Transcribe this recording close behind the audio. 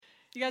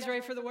You guys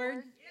ready for the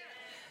word?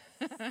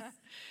 Yeah.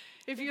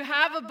 If you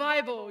have a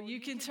Bible, you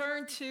can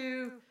turn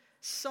to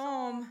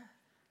Psalm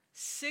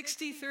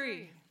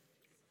 63.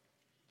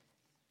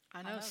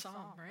 I know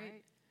Psalm,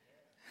 right?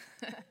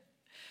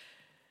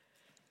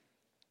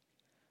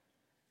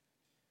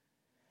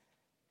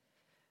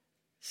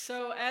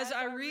 So as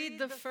I read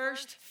the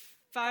first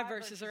 5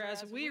 verses, or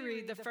as we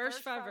read the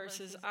first 5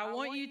 verses, I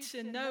want you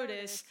to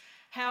notice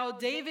how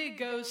David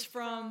goes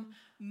from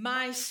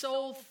my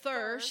soul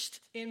thirst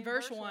in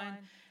verse 1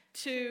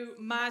 to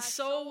my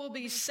soul will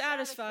be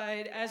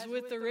satisfied as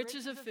with the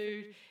riches of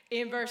food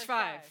in verse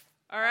 5.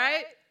 All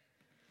right?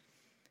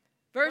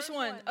 Verse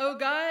 1, O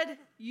God,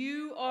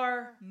 you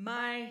are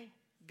my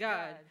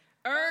God.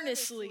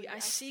 Earnestly I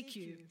seek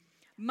you.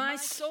 My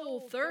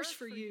soul thirsts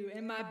for you,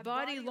 and my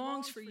body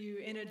longs for you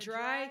in a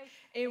dry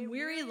and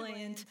weary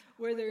land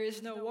where there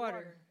is no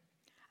water.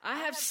 I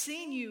have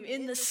seen you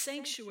in the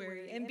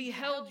sanctuary and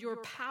beheld your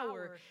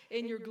power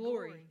and your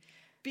glory.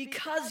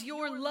 Because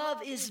your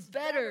love is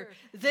better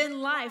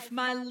than life,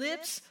 my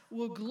lips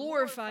will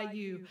glorify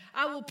you.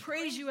 I will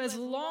praise you as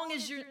long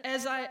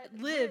as I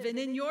live, and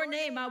in your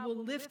name I will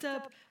lift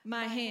up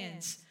my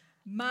hands.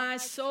 My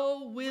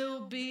soul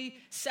will be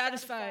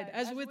satisfied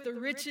as with the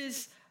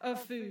riches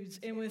of foods,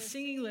 and with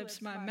singing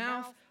lips my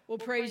mouth will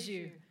praise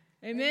you.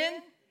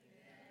 Amen?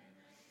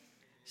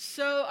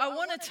 So I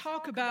want to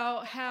talk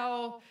about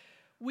how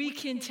we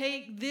can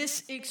take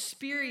this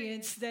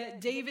experience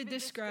that David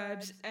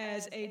describes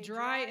as a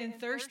dry and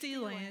thirsty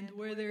land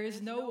where there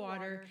is no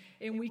water,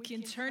 and we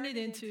can turn it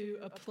into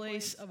a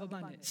place of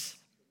abundance.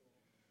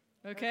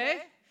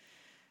 Okay?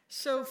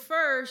 So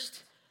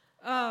first,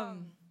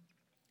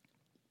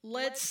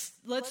 let's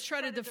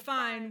try to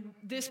define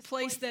this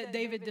place that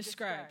David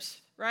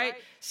describes. Right?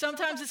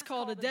 Sometimes it's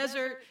called a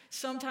desert,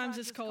 sometimes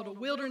it's called a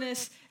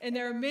wilderness, and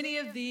there are many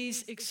of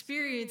these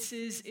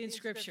experiences in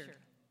Scripture.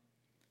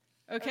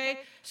 Okay?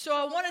 So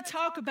I want to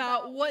talk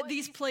about what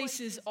these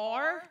places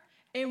are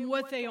and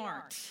what they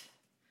aren't,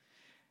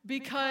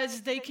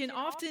 because they can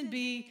often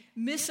be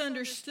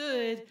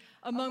misunderstood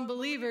among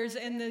believers,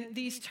 and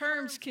these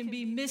terms can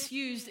be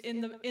misused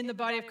in the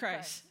body of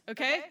Christ.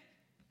 Okay?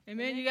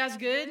 Amen? You guys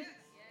good?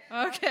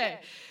 Okay.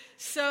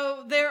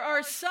 So there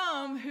are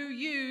some who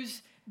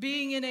use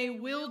being in a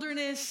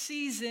wilderness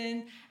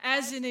season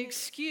as an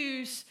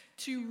excuse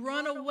to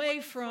run away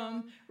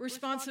from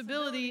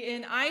responsibility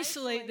and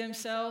isolate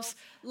themselves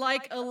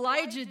like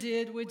Elijah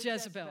did with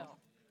Jezebel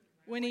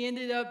when he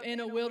ended up in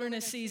a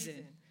wilderness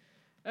season.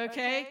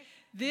 Okay?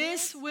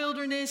 This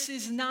wilderness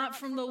is not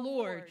from the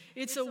Lord.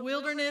 It's a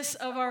wilderness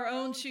of our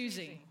own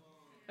choosing.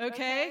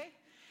 Okay?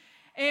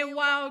 And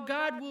while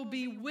God will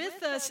be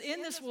with us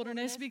in this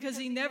wilderness because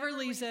he never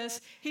leaves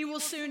us, he will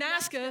soon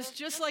ask us,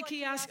 just like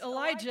he asked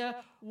Elijah,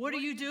 what are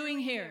you doing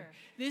here?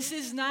 This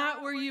is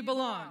not where you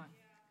belong.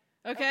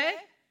 Okay?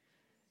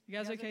 You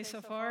guys okay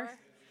so far?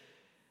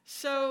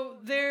 So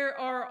there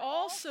are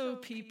also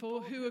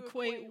people who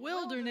equate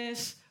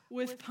wilderness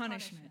with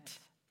punishment.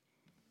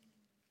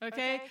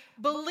 Okay?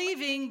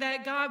 Believing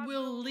that God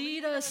will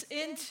lead us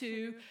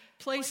into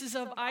places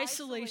of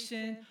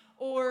isolation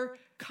or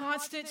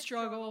constant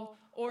struggle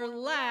or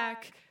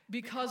lack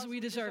because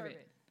we deserve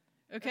it.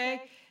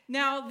 Okay?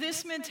 Now,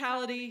 this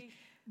mentality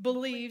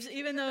believes,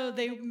 even though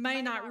they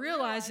may not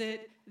realize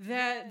it,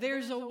 that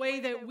there's a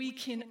way that we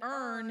can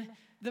earn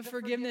the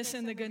forgiveness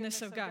and the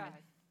goodness of God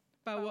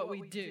by what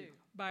we do,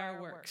 by our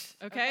works.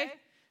 Okay?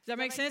 Does that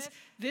make sense?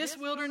 This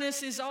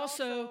wilderness is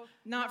also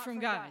not from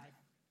God.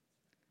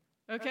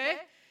 Okay?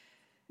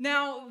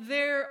 Now,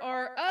 there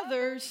are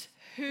others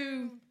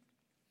who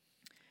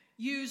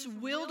use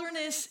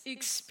wilderness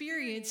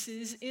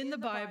experiences in the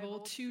Bible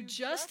to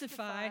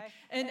justify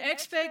an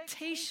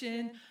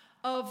expectation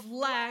of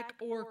lack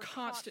or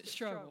constant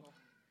struggle.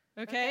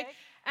 Okay?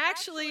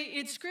 Actually,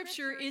 in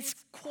Scripture, it's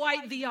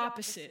quite the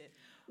opposite.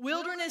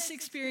 Wilderness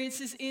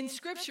experiences in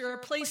Scripture are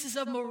places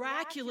of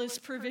miraculous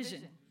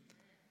provision.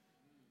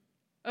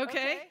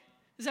 Okay?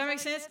 Does that make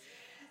sense?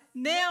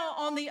 Now,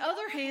 on the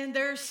other hand,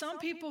 there are some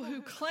people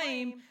who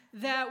claim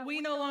that we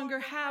no longer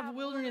have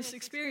wilderness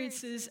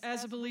experiences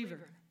as a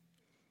believer.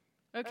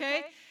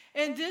 Okay?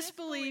 And this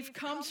belief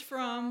comes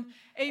from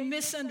a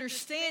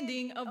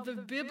misunderstanding of the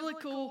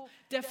biblical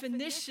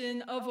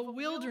definition of a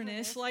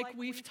wilderness like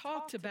we've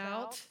talked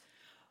about,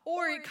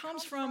 or it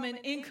comes from an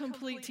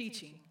incomplete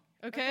teaching.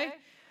 Okay?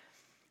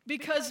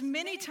 Because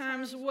many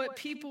times what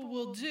people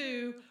will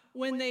do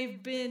when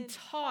they've been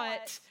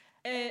taught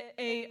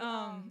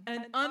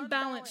an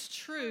unbalanced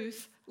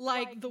truth,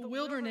 like the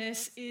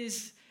wilderness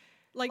is,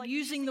 like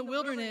using the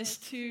wilderness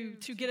to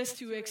get us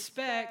to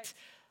expect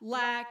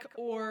lack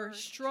or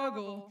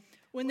struggle,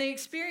 when they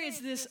experience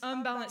this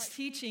unbalanced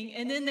teaching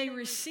and then they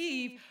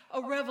receive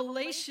a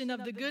revelation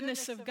of the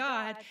goodness of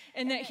God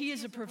and that he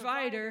is a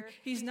provider,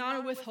 he's not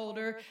a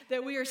withholder,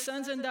 that we are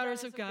sons and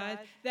daughters of God,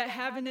 that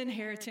have an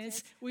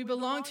inheritance, we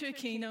belong to a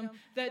kingdom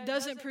that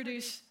doesn't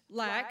produce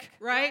lack,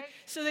 right?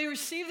 So they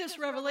receive this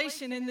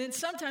revelation, and then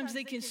sometimes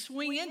they can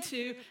swing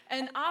into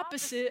an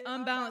opposite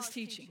unbalanced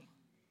teaching.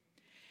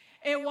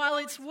 And while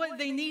it's what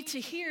they need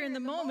to hear in the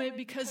moment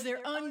because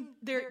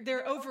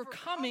they're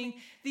overcoming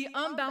the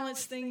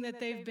unbalanced thing that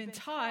they've been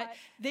taught,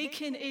 they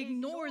can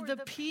ignore the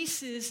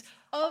pieces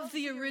of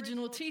the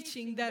original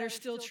teaching that are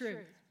still true.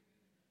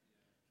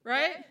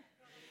 Right?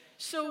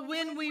 So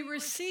when we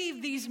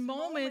receive these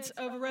moments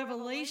of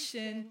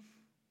revelation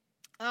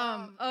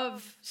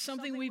of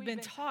something we've been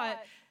taught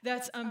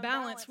that's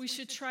unbalanced, we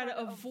should try to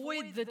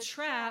avoid the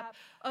trap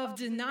of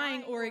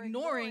denying or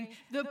ignoring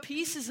the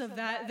pieces of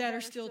that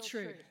are still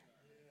true.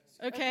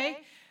 Okay?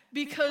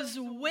 Because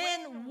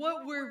when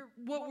what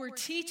we're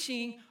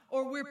teaching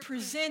or we're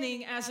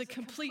presenting as a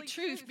complete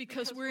truth,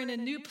 because we're in a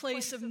new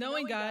place of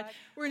knowing God,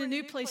 we're in a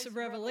new place of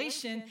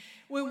revelation,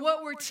 when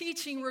what we're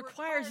teaching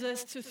requires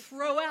us to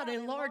throw out a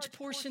large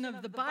portion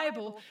of the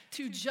Bible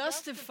to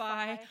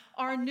justify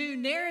our new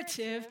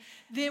narrative,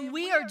 then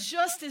we are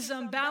just as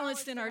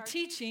unbalanced in our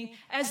teaching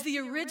as the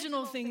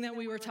original thing that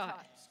we were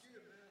taught.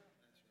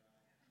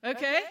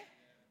 Okay?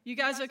 You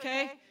guys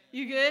okay?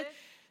 You good?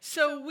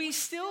 So we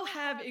still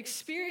have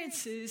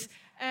experiences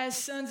as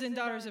sons and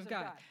daughters of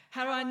God.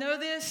 How do I know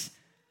this?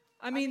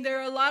 I mean, there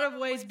are a lot of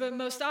ways, but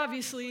most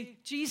obviously,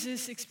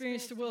 Jesus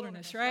experienced the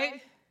wilderness,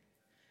 right?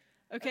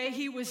 Okay,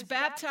 he was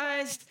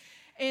baptized,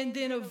 and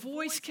then a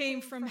voice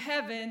came from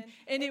heaven,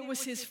 and it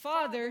was his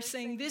Father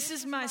saying, "This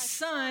is my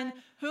Son,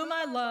 whom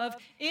I love.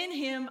 In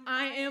him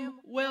I am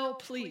well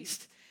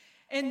pleased."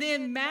 And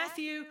then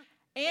Matthew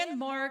and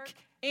Mark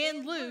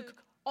and Luke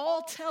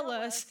all tell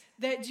us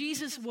that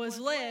Jesus was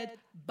led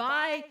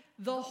by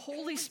the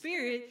Holy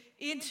Spirit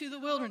into the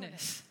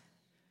wilderness.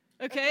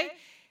 Okay?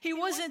 He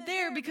wasn't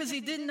there because he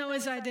didn't know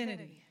his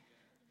identity.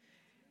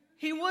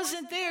 He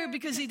wasn't there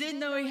because he didn't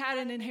know he had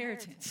an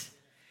inheritance.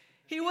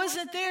 He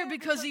wasn't there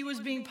because he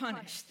was being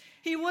punished.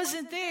 He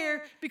wasn't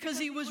there because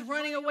he was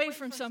running away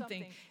from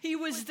something. He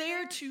was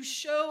there to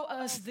show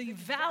us the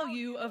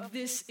value of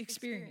this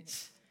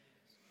experience.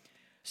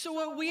 So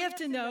what we have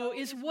to know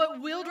is what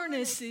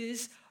wilderness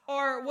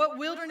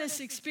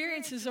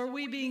experiences are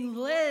we being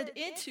led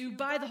into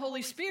by the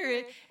Holy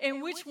Spirit,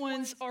 and which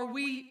ones are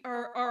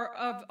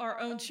of our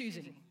own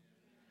choosing,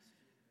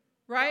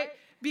 right?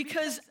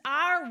 Because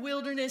our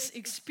wilderness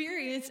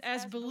experience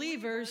as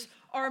believers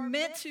are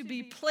meant to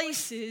be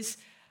places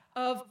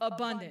of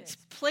abundance,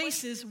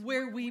 places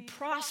where we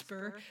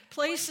prosper,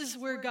 places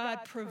where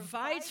God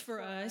provides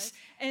for us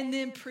and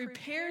then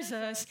prepares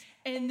us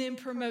and then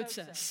promotes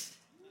us.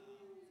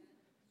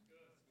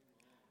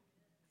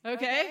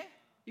 Okay?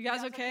 You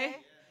guys okay?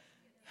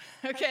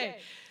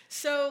 Okay,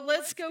 so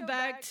let's go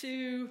back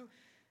to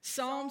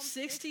Psalm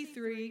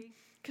 63,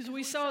 because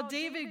we saw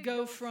David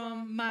go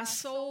from "my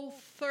soul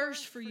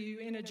thirsts for you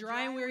in a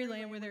dry and weary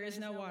land where there is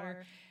no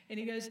water," and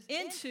he goes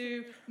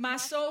into "my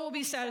soul will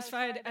be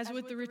satisfied as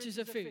with the riches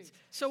of foods."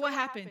 So what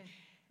happened?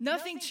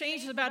 Nothing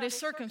changed about his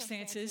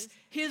circumstances.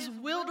 His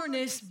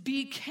wilderness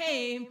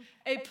became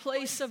a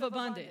place of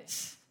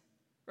abundance,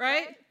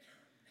 right?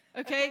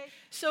 Okay,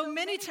 so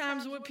many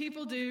times what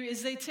people do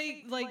is they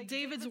take like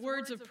David's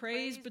words of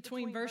praise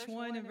between verse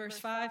 1 and verse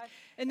 5,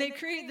 and they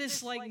create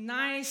this like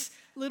nice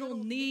little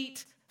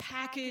neat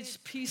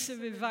packaged piece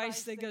of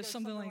advice that goes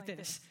something like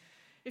this.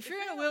 If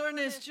you're in a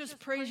wilderness, just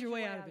praise your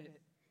way out of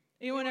it.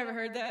 Anyone ever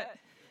heard that?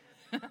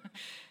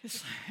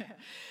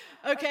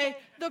 Okay,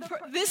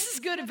 this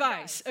is good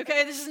advice.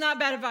 Okay, this is not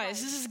bad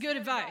advice. This is good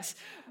advice.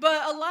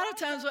 But a lot of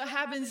times what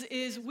happens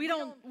is we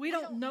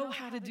don't know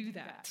how to do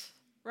that,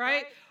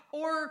 right?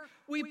 Or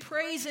we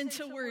praise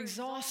until we're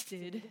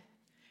exhausted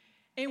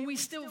and we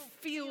still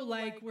feel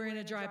like we're in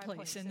a dry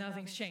place and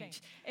nothing's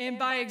changed. And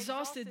by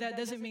exhausted, that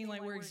doesn't mean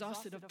like we're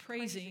exhausted of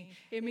praising.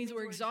 It means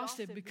we're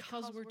exhausted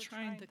because we're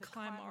trying to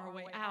climb our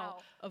way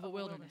out of a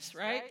wilderness,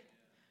 right?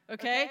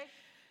 Okay?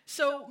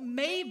 So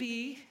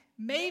maybe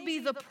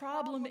the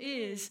problem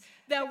is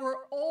that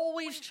we're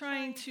always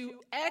trying to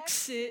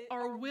exit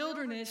our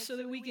wilderness so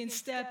that we can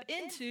step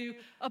into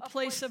a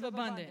place of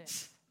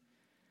abundance.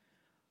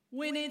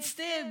 When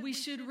instead we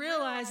should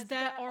realize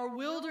that our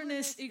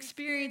wilderness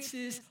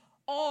experiences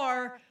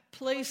are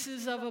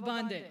places of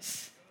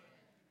abundance.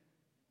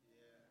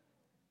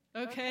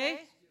 Okay?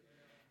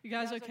 You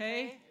guys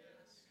okay?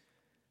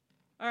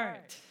 All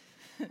right.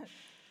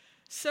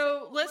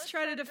 So let's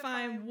try to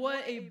define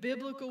what a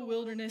biblical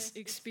wilderness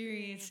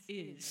experience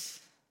is.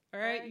 All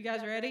right, you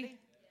guys ready?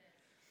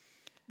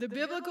 The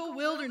biblical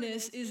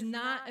wilderness is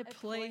not a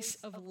place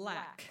of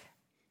lack.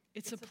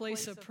 It's a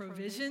place of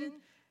provision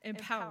and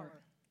power.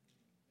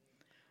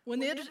 When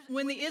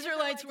the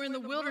Israelites were in the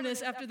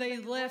wilderness after they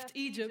left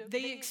Egypt,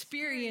 they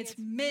experienced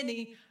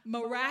many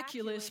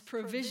miraculous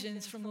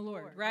provisions from the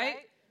Lord, right?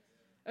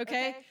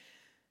 Okay?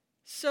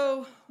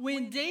 So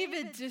when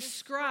David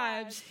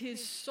describes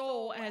his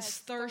soul as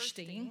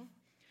thirsting,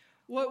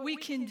 what we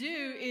can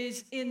do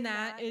is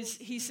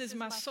he says,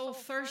 "My soul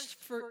thirsts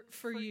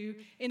for you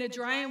in a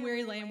dry and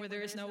weary land where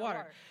there is no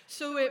water."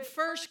 So at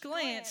first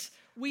glance,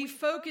 we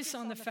focus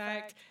on the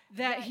fact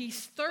that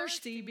he's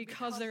thirsty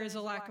because there is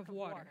a lack of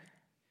water.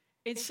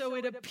 And so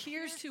it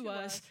appears to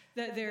us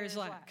that there is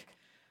lack.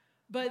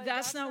 But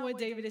that's not what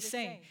David is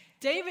saying.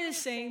 David is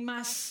saying,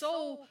 "My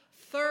soul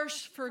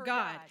thirst for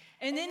God.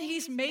 And then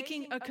he's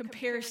making a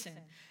comparison,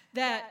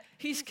 that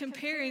he's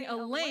comparing a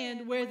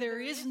land where there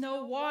is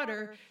no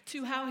water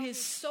to how his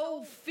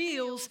soul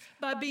feels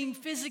by being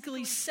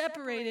physically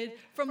separated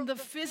from the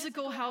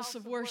physical house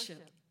of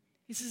worship.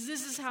 He says,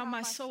 this is how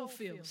my soul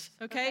feels,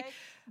 okay?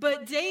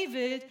 But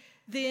David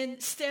then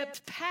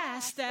stepped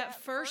past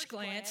that first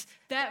glance,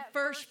 that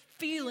first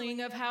feeling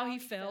of how he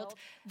felt,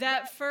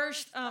 that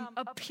first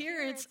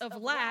appearance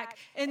of lack,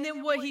 and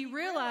then what he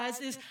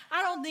realized is,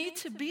 I don't need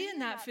to be in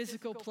that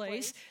physical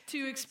place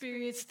to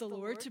experience the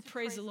Lord, to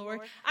praise the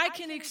Lord. I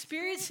can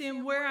experience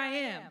him where I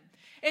am.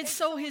 And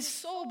so his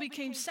soul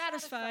became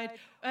satisfied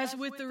as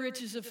with the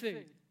riches of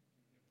food.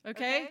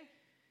 Okay?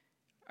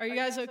 Are you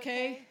guys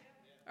okay?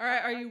 All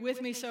right, are you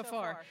with me so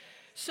far?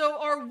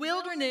 So our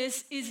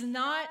wilderness is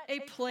not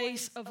a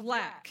place of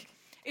lack.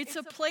 It's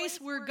a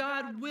place where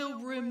God will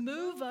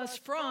remove us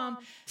from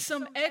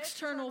some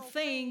external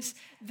things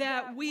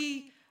that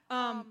we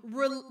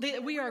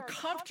are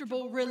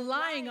comfortable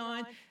relying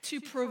on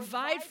to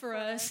provide for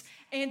us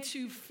and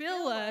to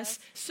fill us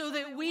so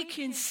that we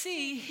can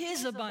see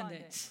his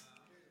abundance.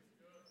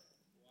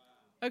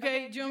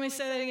 Okay, do you want me to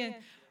say that again?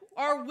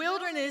 Our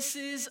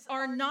wildernesses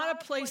are not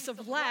a place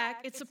of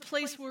lack. It's a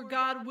place where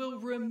God will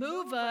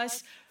remove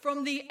us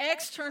from the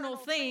external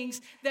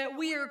things that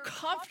we are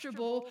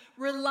comfortable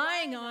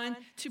relying on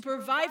to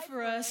provide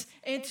for us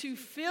and to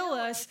fill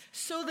us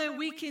so that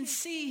we can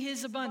see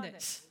his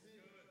abundance.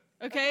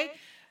 Okay?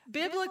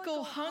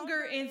 Biblical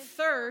hunger and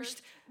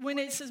thirst, when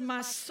it says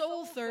my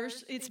soul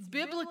thirsts, it's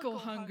biblical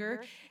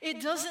hunger.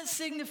 It doesn't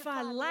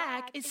signify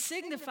lack. It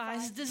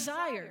signifies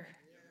desire.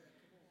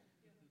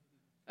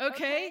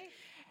 Okay?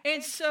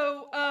 And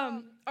so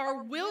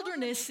our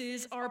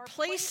wildernesses are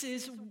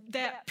places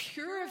that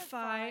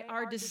purify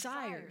our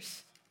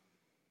desires.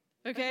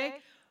 Okay?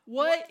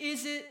 What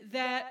is it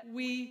that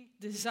we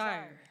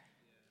desire?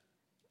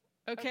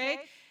 Okay?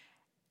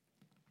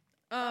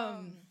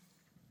 And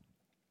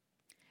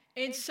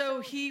so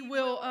he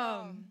will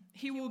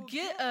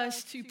get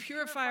us to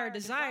purify our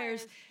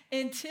desires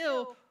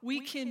until we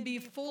can be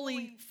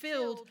fully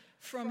filled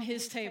from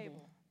his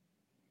table.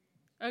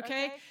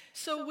 Okay?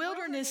 So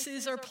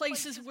wildernesses are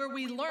places where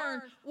we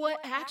learn what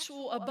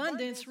actual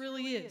abundance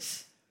really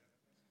is.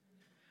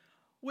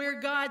 Where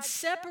God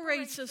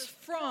separates us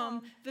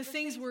from the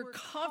things we're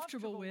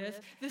comfortable with,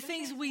 the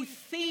things we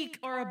think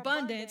are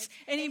abundance,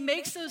 and he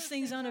makes those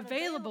things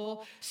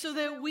unavailable so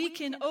that we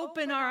can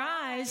open our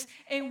eyes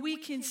and we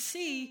can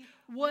see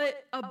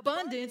what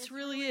abundance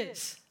really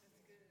is.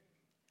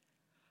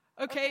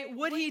 Okay,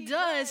 what he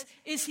does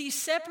is he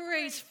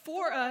separates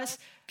for us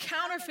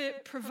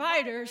counterfeit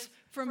providers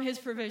from his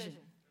provision.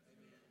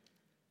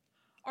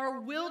 Our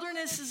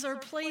wildernesses are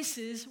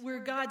places where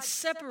God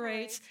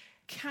separates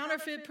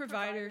counterfeit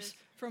providers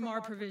from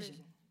our provision.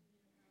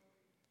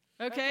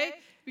 Okay?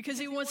 Because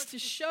he wants to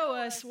show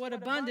us what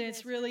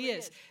abundance really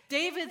is.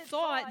 David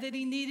thought that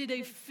he needed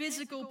a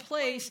physical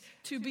place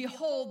to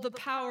behold the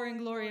power and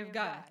glory of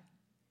God.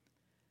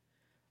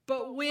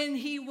 But when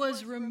he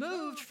was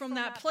removed from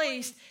that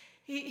place,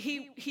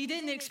 he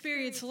didn't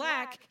experience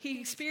lack. He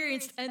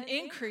experienced an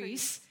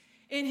increase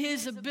in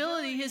his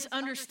ability, his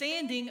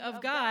understanding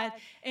of God,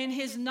 and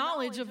his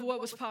knowledge of what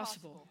was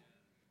possible.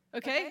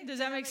 Okay? Does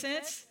that make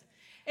sense?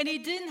 And he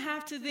didn't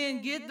have to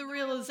then get the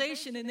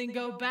realization and then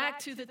go back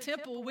to the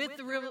temple with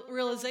the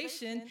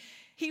realization.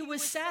 He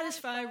was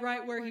satisfied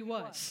right where he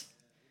was.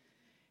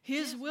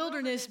 His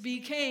wilderness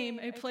became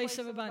a place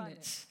of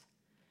abundance.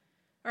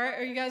 All right,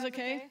 are you guys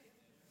okay?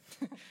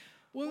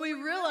 When we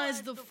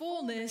realize the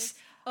fullness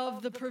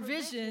of the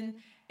provision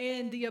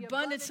and the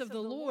abundance of the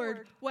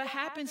Lord, what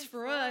happens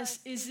for us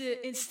is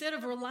that instead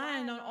of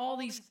relying on all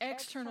these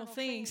external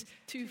things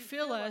to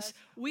fill us,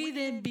 we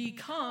then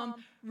become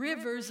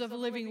rivers of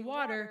living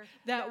water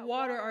that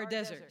water our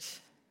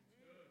deserts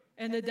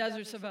and the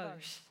deserts of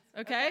others.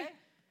 Okay?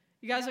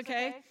 You guys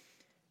okay?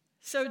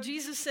 So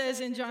Jesus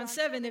says in John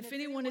 7, if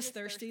anyone is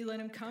thirsty,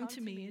 let him come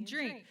to me and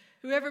drink.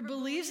 Whoever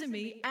believes in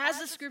me, as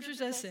the scriptures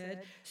have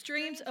said,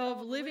 streams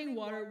of living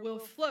water will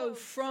flow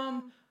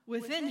from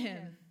within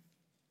him.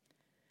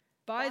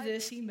 By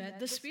this he meant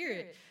the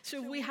Spirit.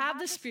 So if we have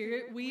the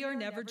Spirit, we are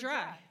never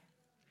dry.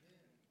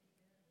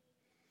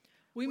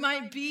 We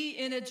might be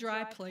in a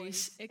dry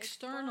place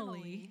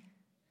externally,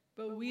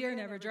 but we are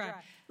never dry.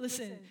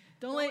 Listen,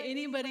 don't let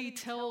anybody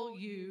tell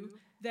you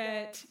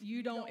that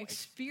you don't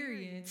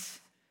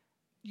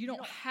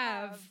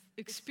have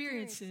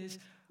experiences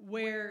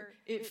where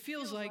it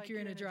feels like you're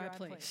in a dry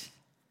place.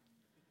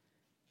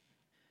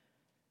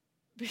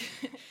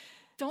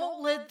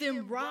 Don't let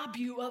them rob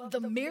you of the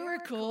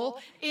miracle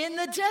in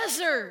the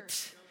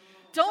desert.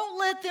 Don't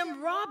let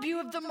them rob you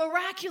of the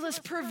miraculous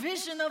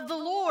provision of the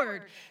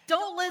Lord.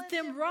 Don't let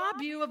them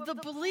rob you of the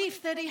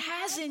belief that he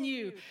has in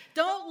you.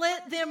 Don't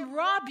let them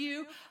rob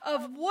you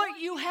of what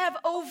you have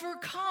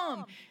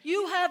overcome.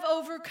 You have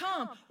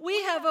overcome.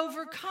 We have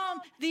overcome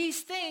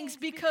these things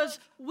because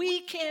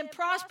we can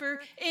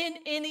prosper in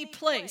any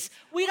place.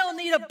 We don't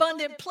need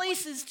abundant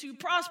places to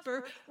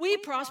prosper. We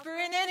prosper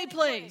in any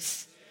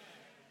place.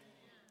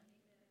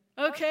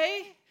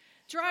 Okay?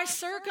 Dry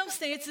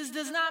circumstances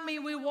does not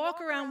mean we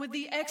walk around with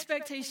the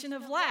expectation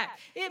of lack.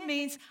 It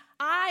means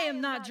I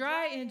am not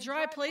dry in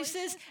dry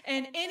places,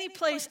 and any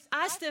place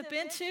I step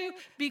into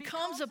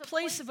becomes a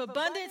place of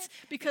abundance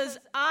because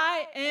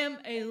I am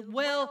a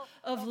well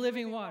of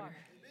living water.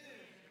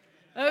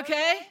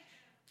 Okay?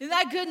 Isn't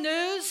that good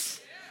news?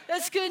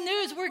 That's good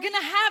news. We're going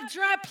to have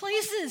dry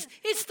places.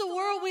 It's the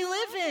world we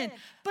live in.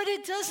 But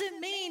it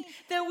doesn't mean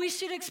that we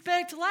should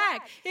expect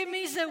lack. It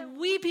means that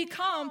we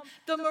become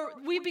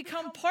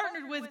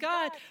partnered with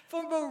God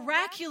for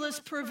miraculous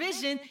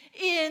provision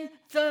in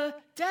the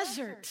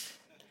desert.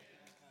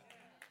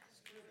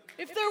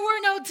 If there were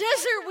no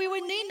desert, we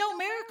would need no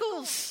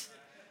miracles.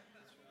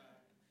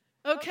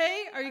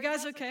 Okay? Are you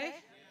guys okay?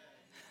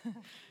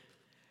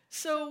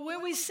 So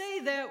when we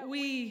say that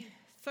we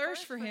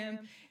thirst for him,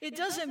 it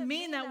doesn't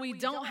mean that we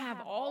don't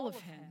have all of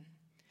him.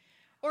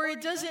 Or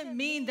it doesn't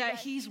mean that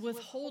he's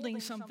withholding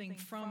something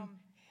from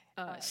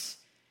us.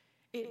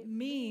 It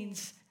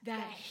means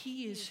that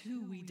he is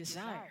who we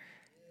desire.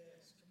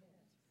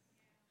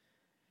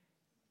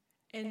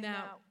 And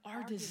now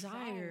our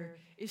desire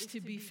is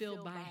to be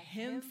filled by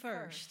him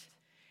first,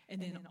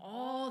 and then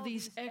all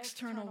these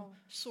external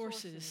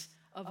sources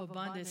of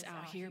abundance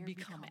out here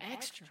become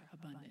extra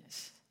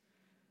abundance.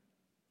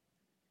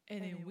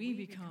 And then we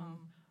become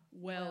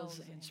wells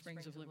and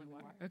springs of living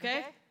water.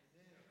 Okay?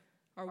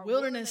 Our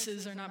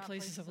wildernesses are not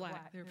places of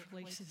lack. They're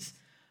places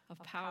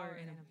of power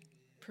and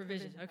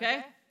provision. Okay?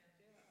 You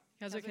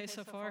guys okay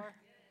so far?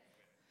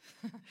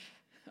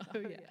 Oh,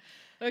 yeah.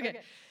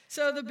 Okay.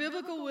 So the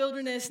biblical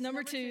wilderness,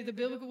 number 2, the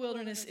biblical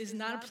wilderness is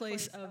not a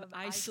place of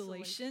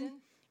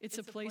isolation. It's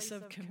a place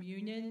of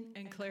communion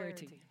and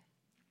clarity.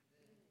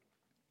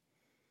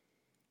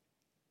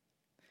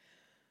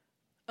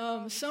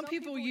 Some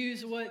people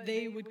use what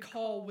they would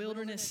call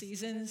wilderness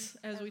seasons,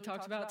 as we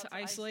talked about, to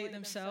isolate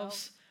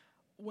themselves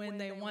when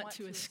they want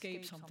to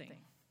escape something,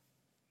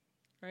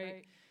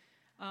 right?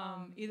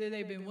 Either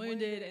they've been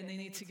wounded and they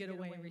need to get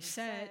away and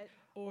reset,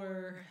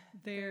 or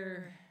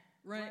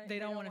they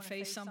don't want to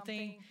face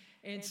something,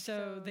 and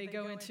so they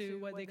go into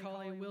what they call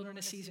a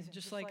wilderness season,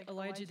 just like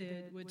Elijah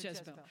did with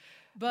Jezebel.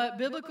 But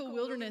biblical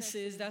wilderness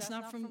that's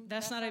not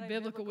a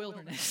biblical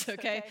wilderness,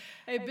 okay?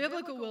 A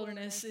biblical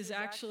wilderness is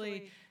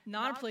actually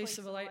not a place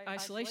of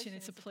isolation.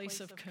 It's a place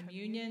of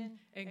communion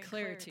and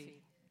clarity,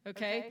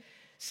 okay?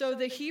 So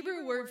the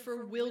Hebrew word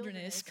for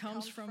wilderness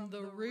comes from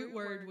the root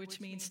word,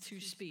 which means to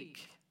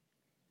speak,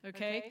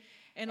 okay?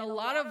 And a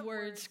lot of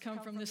words come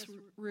from this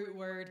root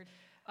word,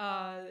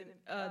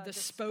 the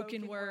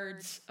spoken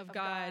words of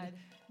God,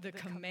 the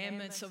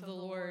commandments of the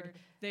Lord.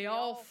 They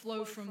all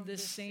flow from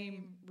this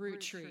same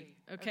root tree,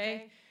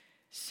 okay?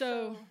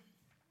 So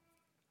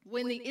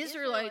when the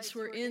Israelites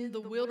were in the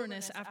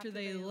wilderness after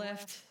they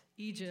left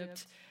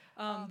Egypt,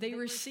 they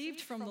received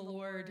from the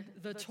Lord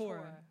the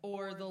Torah,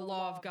 or the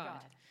law of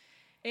God.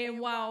 And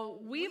while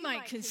we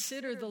might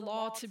consider the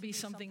law to be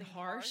something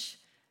harsh,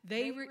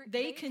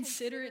 they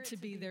consider it to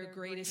be their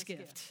greatest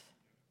gift.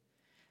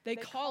 They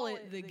call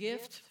it the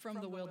gift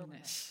from the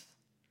wilderness.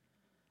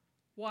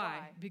 Why?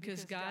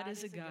 Because God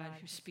is a God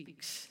who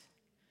speaks.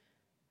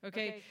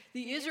 Okay?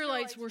 The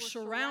Israelites were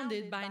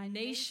surrounded by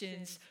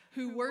nations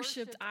who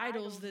worshiped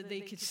idols that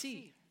they could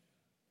see.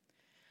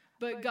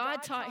 But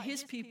God taught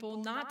his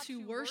people not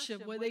to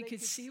worship what they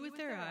could see with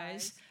their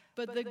eyes,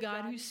 but the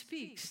God who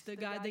speaks, the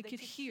God they could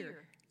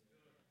hear.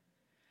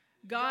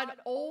 God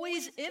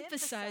always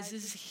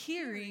emphasizes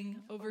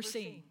hearing over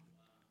seeing.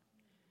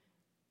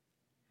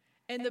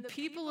 And the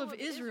people of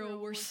Israel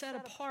were set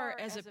apart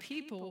as a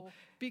people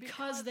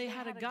because they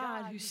had a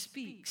God who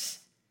speaks.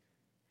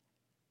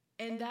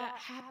 And that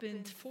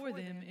happened for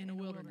them in a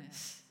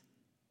wilderness.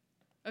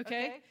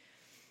 Okay?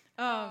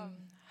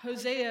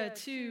 Hosea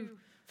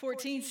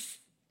 2:14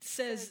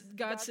 says,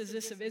 God says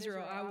this of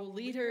Israel, I will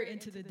lead her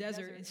into the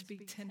desert and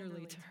speak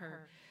tenderly to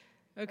her.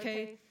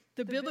 Okay?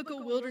 The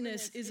biblical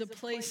wilderness is a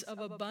place of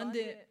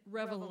abundant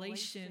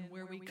revelation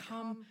where we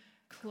come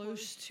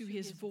close to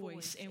his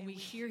voice and we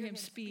hear him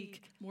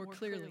speak more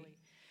clearly.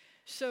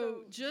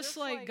 So just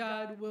like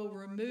God will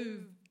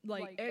remove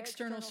like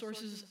external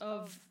sources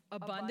of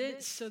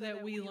abundance so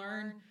that we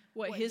learn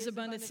what his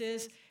abundance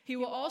is, he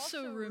will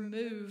also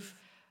remove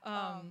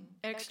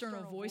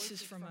external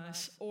voices from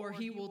us, or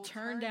he will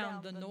turn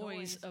down the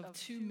noise of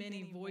too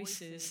many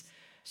voices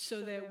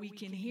so that we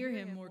can hear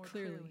him more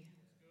clearly.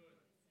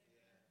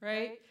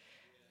 Right?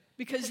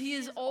 Because he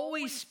is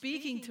always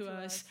speaking to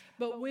us,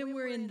 but when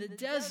we're in the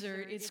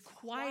desert, it's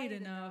quiet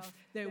enough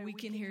that we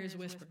can hear his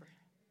whisper.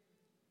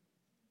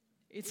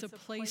 It's a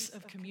place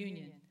of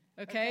communion,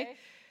 okay?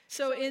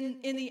 So in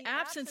the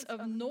absence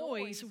of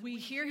noise, we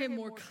hear him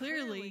more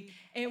clearly,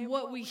 and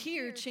what we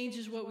hear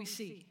changes what we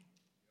see.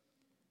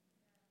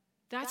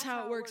 That's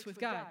how it works with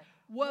God.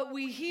 What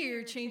we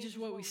hear changes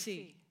what we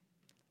see,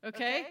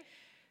 okay?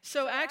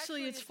 So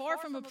actually, it's far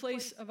from a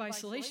place of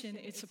isolation.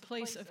 It's a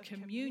place of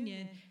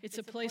communion. It's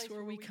a place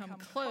where we come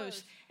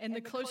close. And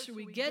the closer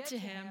we get to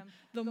him,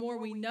 the more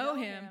we know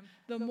him,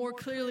 the more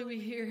clearly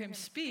we hear him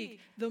speak,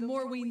 the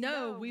more we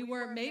know we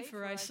weren't made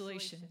for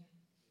isolation.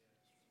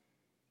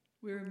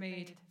 we were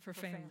made for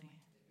family.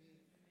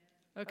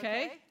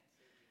 Okay?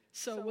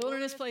 So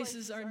wilderness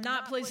places are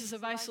not places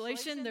of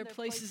isolation. They're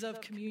places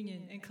of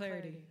communion and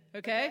clarity.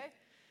 Okay?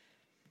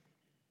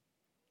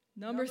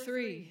 Number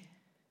 3,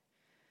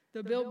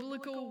 the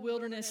biblical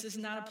wilderness is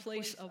not a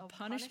place of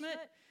punishment.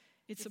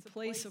 It's a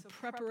place of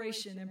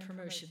preparation and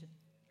promotion.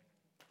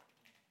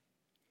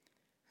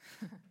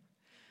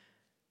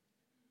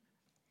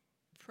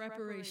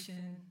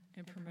 Preparation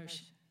and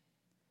promotion.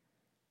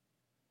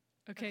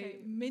 Okay,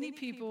 many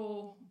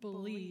people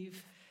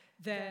believe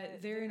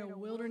that they're in a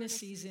wilderness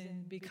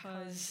season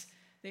because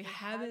they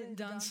haven't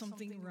done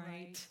something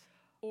right,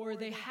 or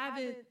they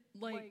haven't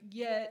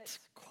yet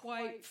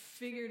quite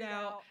figured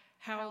out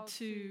how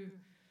to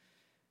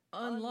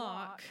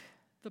unlock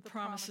the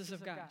promises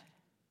of God.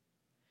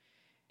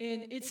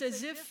 And it's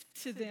as if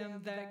to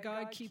them that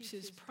God keeps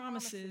his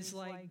promises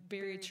like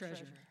buried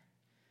treasure,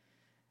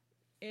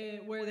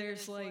 where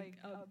there's a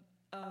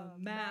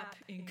map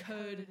in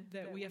code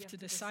that we have to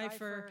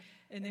decipher,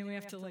 and then we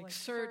have to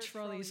search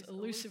for all these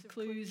elusive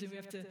clues, and we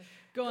have to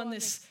go on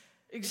this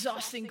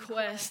exhausting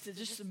quest to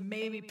just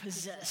maybe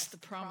possess the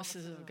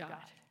promises of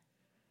God,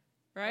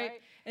 right?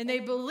 And they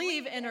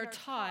believe and are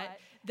taught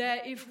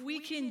that if we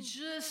can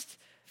just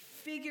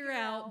figure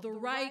out the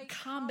right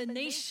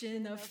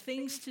combination of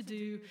things to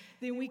do,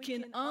 then we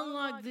can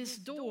unlock this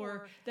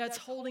door that's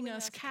holding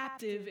us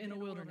captive in a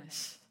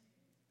wilderness.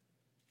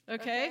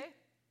 Okay?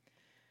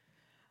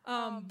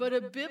 But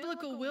a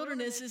biblical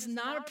wilderness is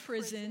not a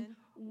prison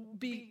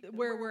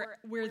where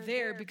we're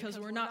there because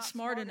we're not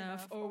smart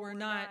enough, or we're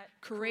not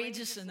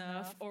courageous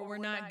enough, or we're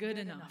not good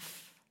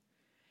enough.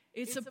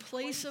 It's a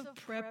place of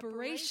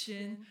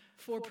preparation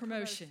for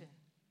promotion.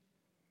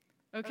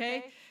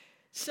 Okay?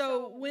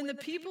 So when the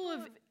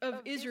people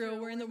of Israel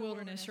were in the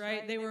wilderness,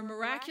 right, they were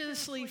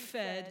miraculously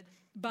fed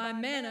by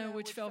manna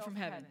which fell from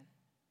heaven,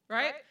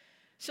 right?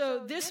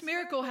 So this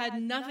miracle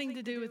had nothing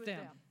to do with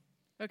them,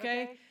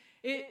 okay?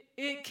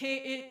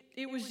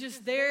 It was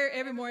just there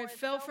every morning. It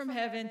fell from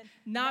heaven,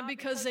 not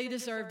because they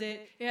deserved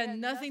it. It had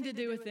nothing to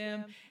do with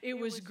them. It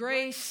was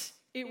grace.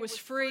 It was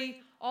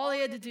free. All they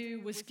had to do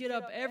was get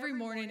up every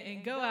morning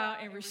and go out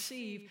and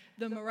receive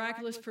the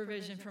miraculous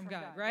provision from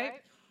God,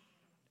 right?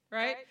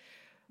 Right?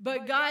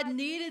 But God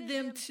needed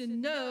them to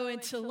know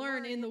and to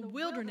learn in the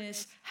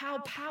wilderness how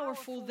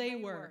powerful they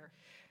were.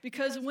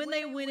 Because when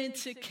they went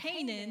into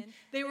Canaan,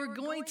 they were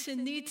going to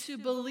need to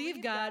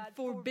believe God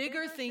for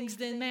bigger things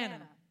than manna.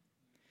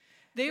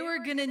 They were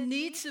going to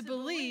need to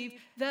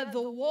believe that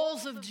the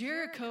walls of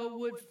Jericho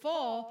would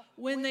fall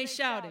when they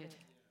shouted.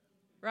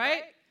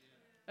 Right?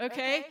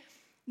 Okay?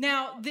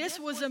 Now, this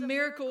was a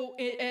miracle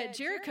at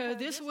Jericho.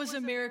 This was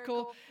a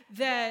miracle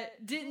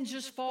that didn't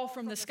just fall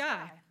from the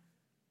sky.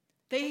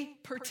 They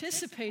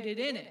participated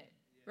in it,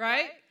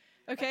 right?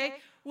 Okay?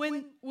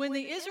 When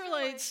the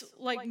Israelites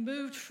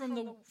moved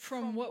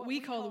from what we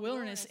call the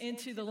wilderness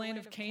into the land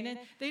of Canaan,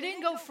 they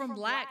didn't go from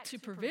lack to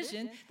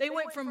provision. They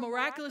went from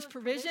miraculous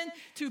provision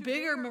to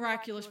bigger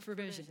miraculous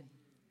provision.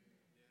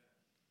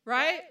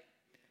 Right?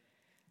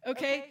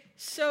 Okay?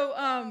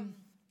 So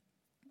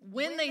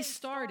when they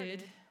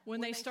started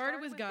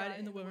with God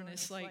in the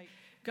wilderness,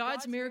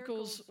 God's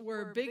miracles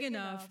were big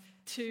enough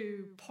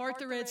to part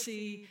the Red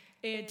Sea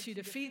and to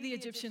defeat the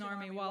Egyptian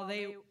army while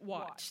they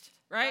watched,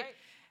 right?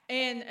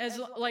 And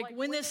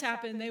when this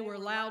happened, they were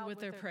loud with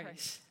their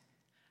praise.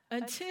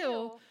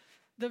 Until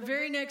the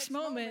very next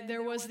moment,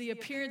 there was the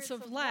appearance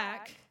of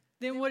lack.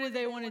 Then what did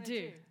they want to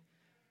do?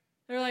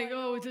 They're like,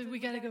 oh, we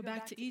got to go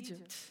back to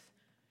Egypt.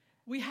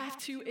 We have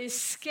to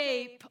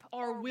escape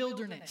our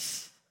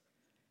wilderness.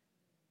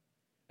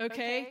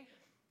 Okay?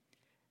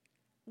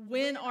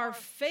 When our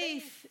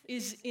faith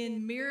is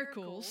in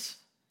miracles,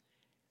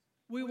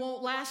 we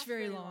won't last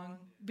very long,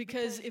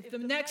 because if the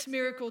next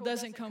miracle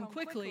doesn't come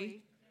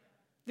quickly,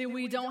 then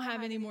we don't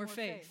have any more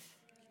faith.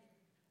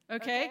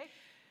 Okay?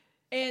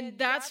 And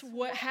that's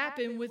what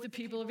happened with the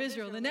people of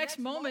Israel. The next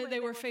moment they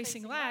were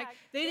facing lack,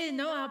 they didn't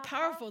know how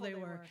powerful they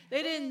were.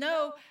 They didn't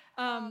know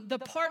the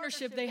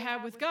partnership they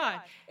had with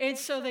God. And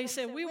so they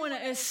said, we want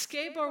to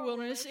escape our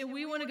wilderness and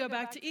we want to go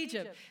back to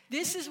Egypt.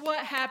 This is what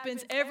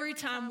happens every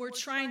time we're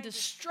trying to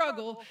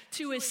struggle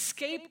to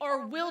escape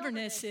our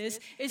wildernesses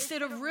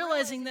instead of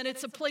realizing that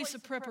it's a place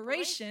of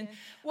preparation.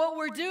 What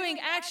we're doing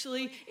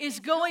actually is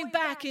going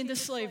back into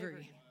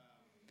slavery.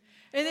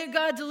 And then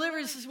God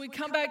delivers us as we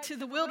come back to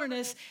the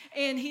wilderness,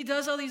 and he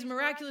does all these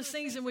miraculous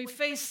things, and we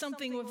face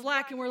something with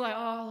lack, and we're like,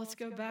 oh, let's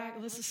go back,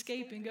 let's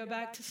escape and go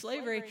back to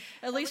slavery.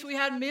 At least we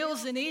had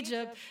meals in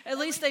Egypt. At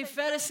least they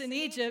fed us in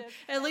Egypt.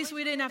 At least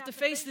we didn't have to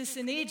face this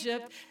in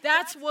Egypt.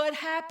 That's what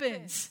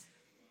happens.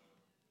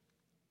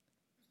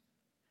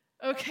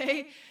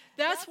 Okay?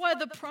 That's why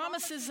the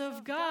promises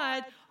of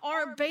God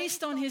aren't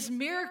based on his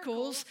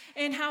miracles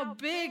and how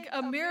big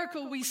a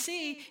miracle we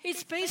see.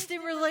 It's based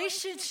in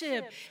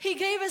relationship. He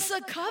gave us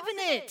a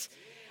covenant.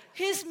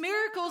 His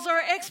miracles,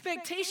 our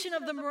expectation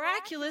of the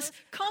miraculous,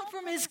 come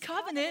from his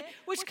covenant,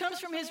 which comes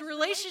from his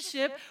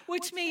relationship,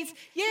 which means,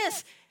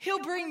 yes, he'll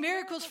bring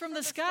miracles from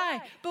the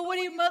sky. But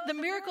the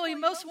miracle he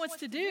most wants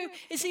to do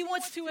is he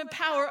wants to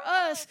empower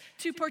us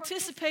to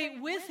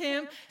participate with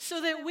him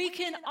so that we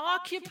can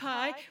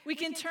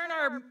turn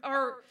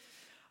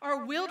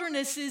our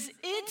wildernesses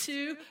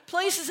into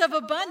places of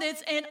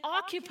abundance and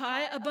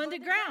occupy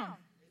abundant ground.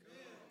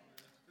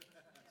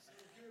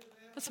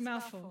 That's a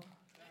mouthful.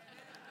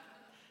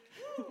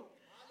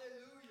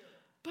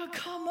 But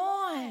come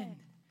on.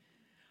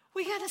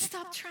 We got to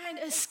stop trying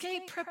to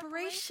escape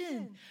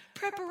preparation.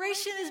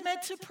 Preparation is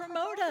meant to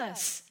promote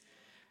us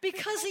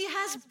because he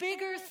has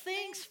bigger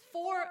things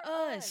for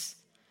us.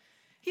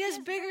 He has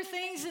bigger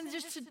things than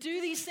just to do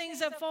these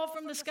things that fall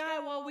from the sky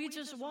while we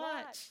just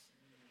watch.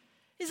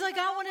 He's like,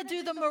 I want to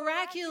do the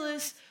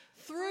miraculous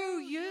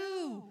through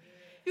you.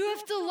 You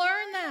have to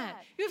learn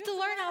that. You have to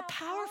learn how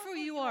powerful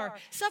you are.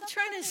 Stop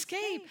trying to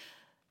escape.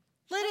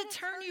 Let it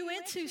turn you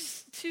into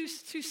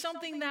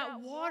something that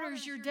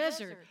waters your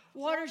desert,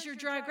 waters your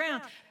dry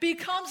ground,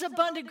 becomes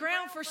abundant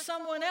ground for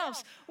someone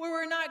else, where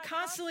we're not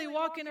constantly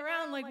walking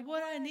around like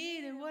what I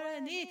need and what I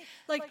need.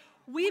 Like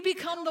we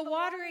become the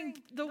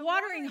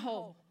watering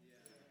hole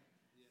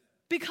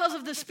because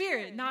of the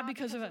Spirit, not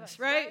because of us,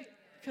 right?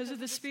 Because of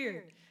the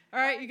Spirit. All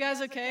right, you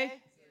guys okay?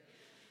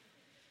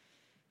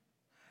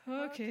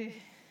 Okay.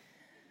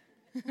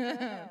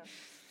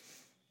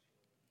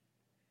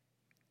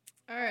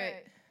 All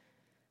right.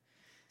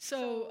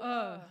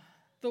 So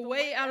the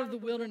way out of the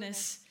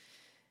wilderness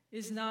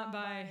is not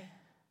by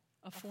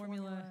a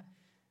formula.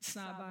 It's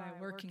not by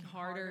working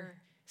harder.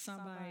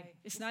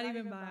 It's not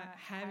even by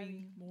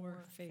having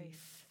more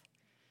faith.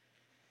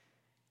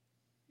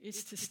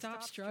 It's to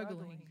stop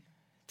struggling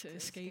to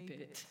escape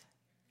it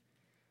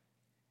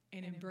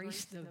and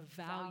embrace the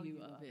value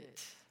of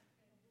it.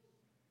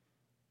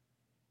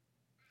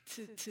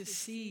 To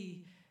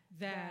see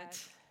that,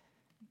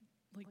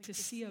 like to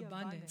see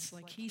abundance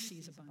like he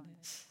sees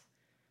abundance.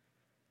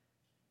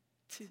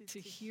 To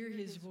hear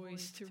his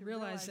voice, to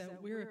realize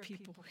that we're a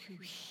people who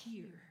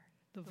hear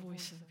the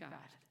voice of God.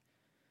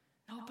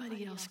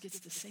 Nobody else gets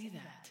to say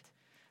that.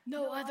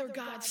 No other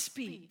gods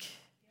speak.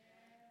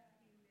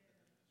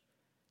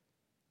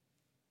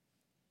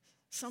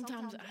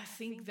 Sometimes I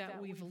think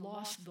that we've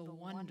lost the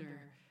wonder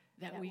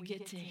that we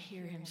get to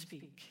hear him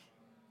speak.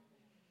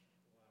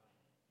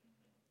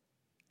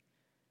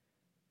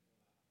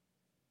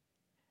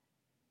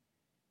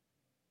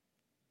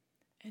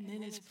 And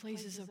then it's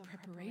places of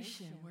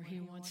preparation where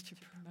he wants to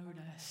promote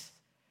us.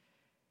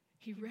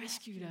 He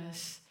rescued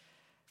us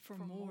for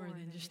more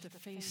than just to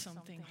face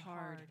something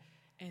hard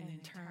and then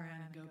turn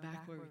around and go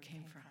back where we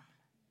came from.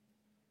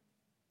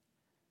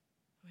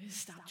 We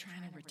just stop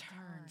trying to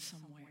return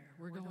somewhere.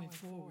 We're going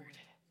forward.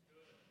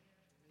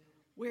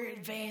 We're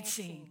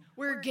advancing.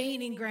 We're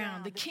gaining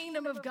ground. The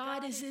kingdom of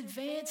God is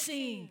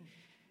advancing.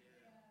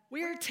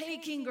 We're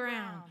taking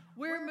ground.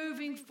 We're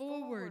moving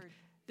forward.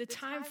 The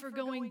time for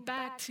going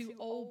back to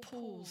old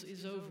pools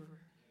is over.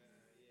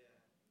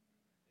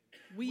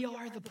 We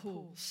are the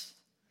pools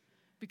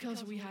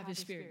because we have his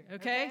Spirit.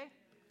 Okay?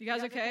 You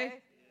guys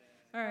okay?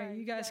 All right,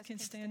 you guys can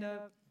stand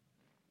up.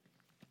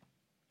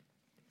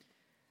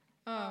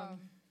 I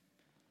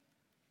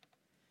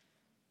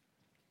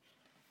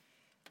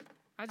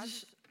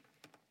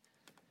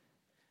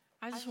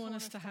just want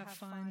us to have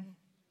fun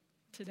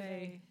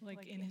today,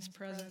 like in his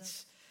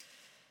presence,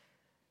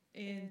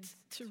 and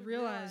to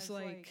realize,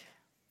 like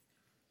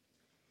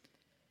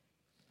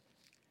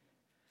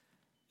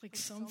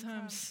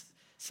sometimes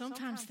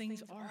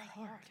things are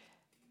hard,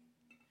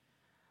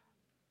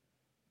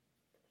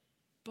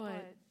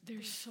 but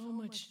there's so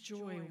much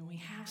joy when we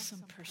have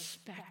some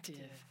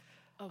perspective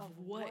of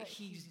what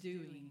he's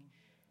doing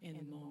in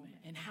the moment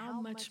and how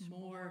much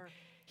more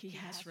he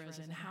has for us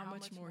and how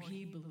much more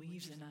he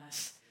believes in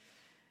us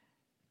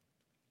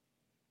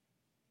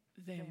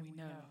than we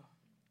know.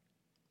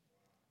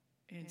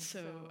 And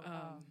so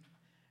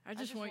I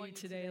just want you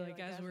today, like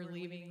as we're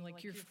leaving,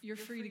 like you're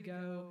free to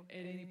go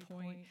at any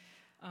point.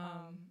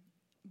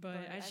 But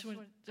I just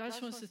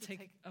want us to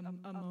take a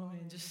moment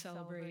and just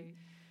celebrate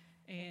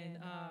and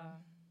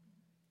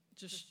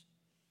just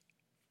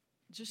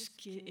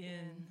get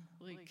in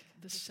like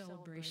the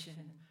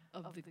celebration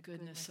of the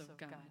goodness of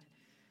God,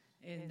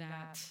 and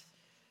that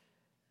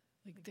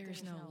like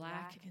there's no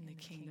lack in the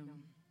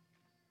kingdom.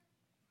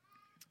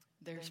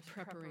 There's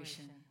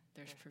preparation,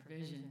 there's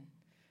provision,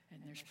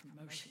 and there's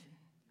promotion.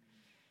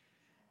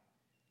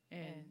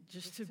 And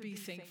just to be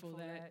thankful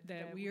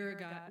that we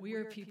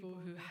are people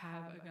who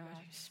have a God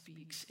who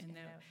speaks, and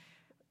that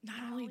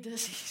not only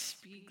does he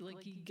speak,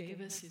 like he gave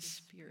us his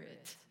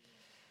Spirit.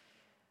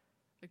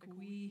 Like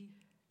we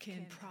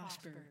can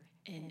prosper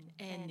in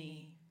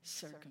any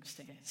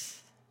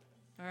circumstance.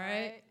 All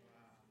right?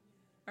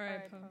 All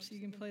right, Pops,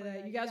 you can play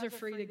that. You guys are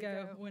free to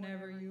go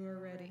whenever you are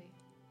ready.